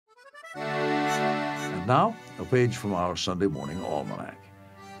Now, a page from our Sunday morning Almanac.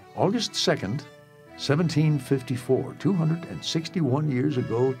 August 2nd, 1754, 261 years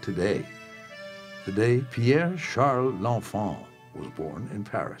ago today, the day Pierre Charles L'Enfant was born in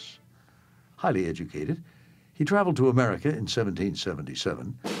Paris. Highly educated, he traveled to America in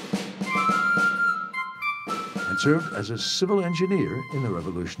 1777 and served as a civil engineer in the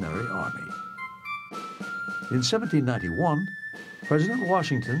Revolutionary Army. In 1791, President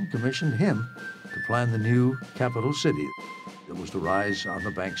Washington commissioned him to plan the new capital city that was to rise on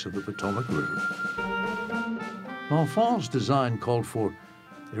the banks of the Potomac River. L'Enfant's design called for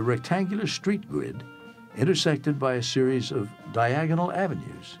a rectangular street grid intersected by a series of diagonal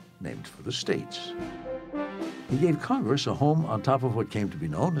avenues named for the states. He gave Congress a home on top of what came to be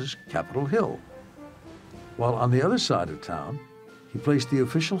known as Capitol Hill, while on the other side of town, he placed the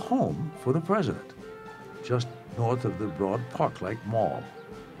official home for the president, just north of the broad park-like mall.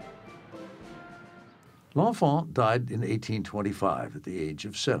 L'Enfant died in 1825 at the age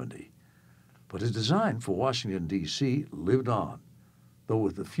of 70, but his design for Washington, D.C. lived on, though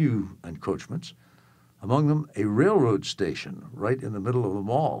with a few encroachments, among them a railroad station right in the middle of the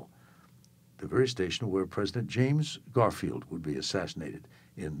mall, the very station where President James Garfield would be assassinated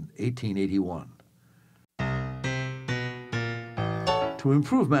in 1881. To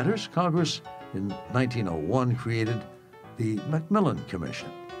improve matters, Congress in 1901 created the Macmillan Commission,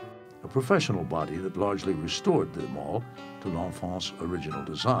 a professional body that largely restored the mall to L'Enfant's original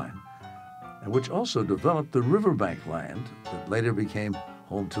design, and which also developed the riverbank land that later became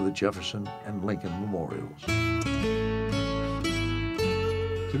home to the Jefferson and Lincoln memorials.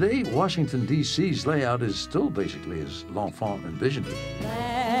 Today, Washington, D.C.'s layout is still basically as L'Enfant envisioned it.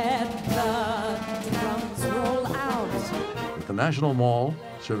 Let the drums roll out. With the National Mall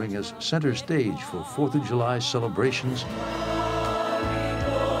serving as center stage for 4th of July celebrations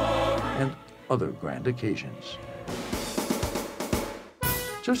and other grand occasions.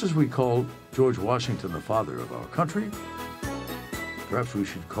 Just as we call George Washington the father of our country, perhaps we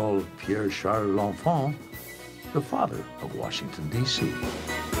should call Pierre Charles L'Enfant the father of Washington, D.C.